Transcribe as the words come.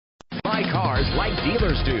cars like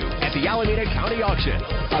dealers do at the Alameda County Auction.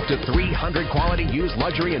 Up to 300 quality used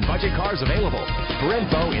luxury and budget cars available. For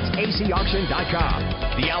info, it's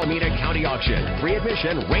acauction.com. The Alameda County Auction. Free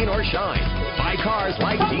admission, rain or shine. Buy cars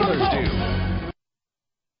like dealers do.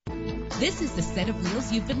 This is the set of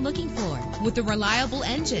wheels you've been looking for, with a reliable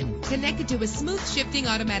engine connected to a smooth shifting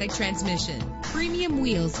automatic transmission. Premium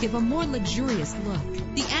wheels give a more luxurious look.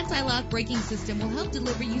 The anti-lock braking system will help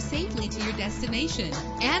deliver you safely to your destination.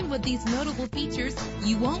 And with these notable features,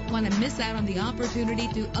 you won't want to miss out on the opportunity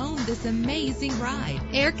to own this amazing ride.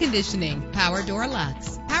 Air conditioning, power door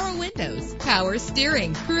locks, power windows, power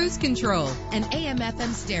steering, cruise control, an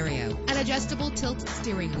AM/FM stereo, an adjustable tilt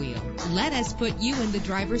steering wheel. Let us put you in the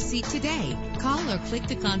driver's seat today. Call or click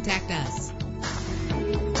to contact us.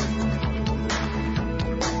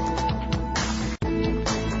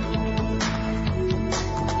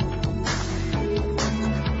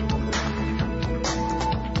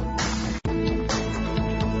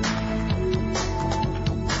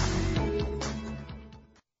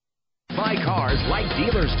 Buy cars like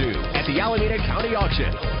dealers do at the Alameda County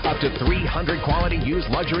Auction. Up to 300 quality used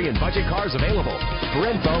luxury and budget cars available. For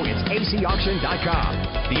info, it's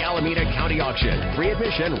acauction.com. The Alameda County Auction. Free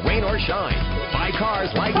admission, rain or shine. Buy cars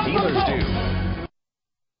like dealers do.